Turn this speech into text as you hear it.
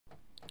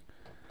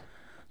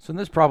So in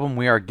this problem,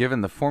 we are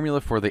given the formula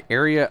for the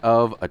area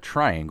of a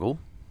triangle.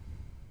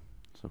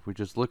 So if we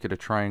just look at a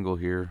triangle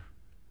here,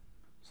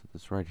 so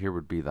this right here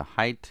would be the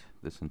height,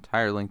 this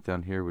entire length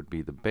down here would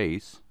be the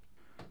base,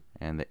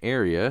 and the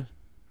area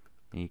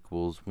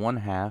equals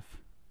 1/2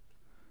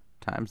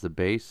 times the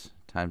base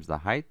times the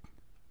height,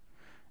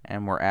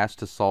 and we're asked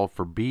to solve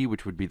for b,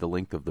 which would be the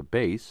length of the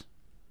base.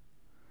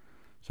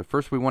 So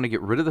first we want to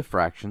get rid of the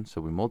fraction,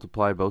 so we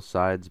multiply both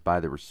sides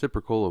by the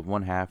reciprocal of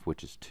 1/2,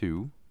 which is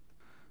 2.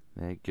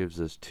 That gives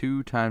us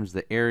 2 times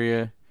the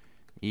area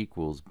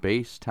equals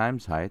base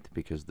times height,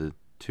 because the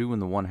 2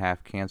 and the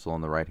 1/2 cancel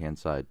on the right hand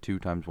side. 2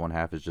 times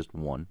 1/2 is just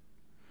 1.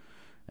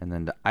 And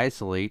then to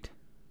isolate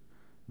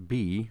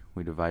b,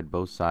 we divide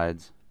both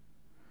sides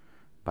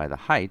by the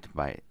height,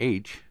 by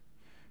h,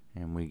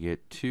 and we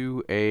get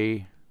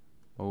 2a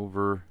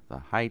over the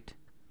height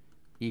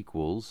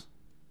equals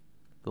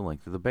the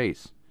length of the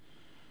base.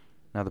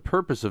 Now the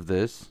purpose of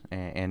this,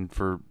 and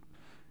for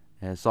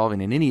solving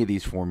in any of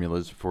these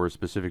formulas for a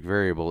specific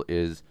variable,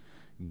 is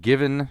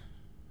given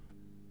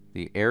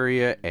the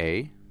area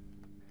A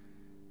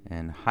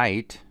and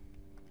height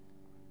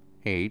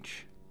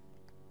h,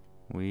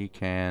 we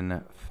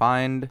can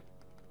find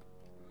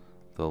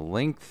the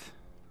length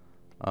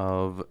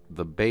of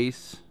the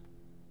base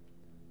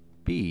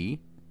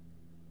B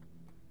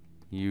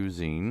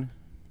using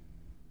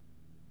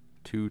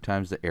 2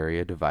 times the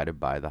area divided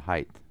by the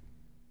height.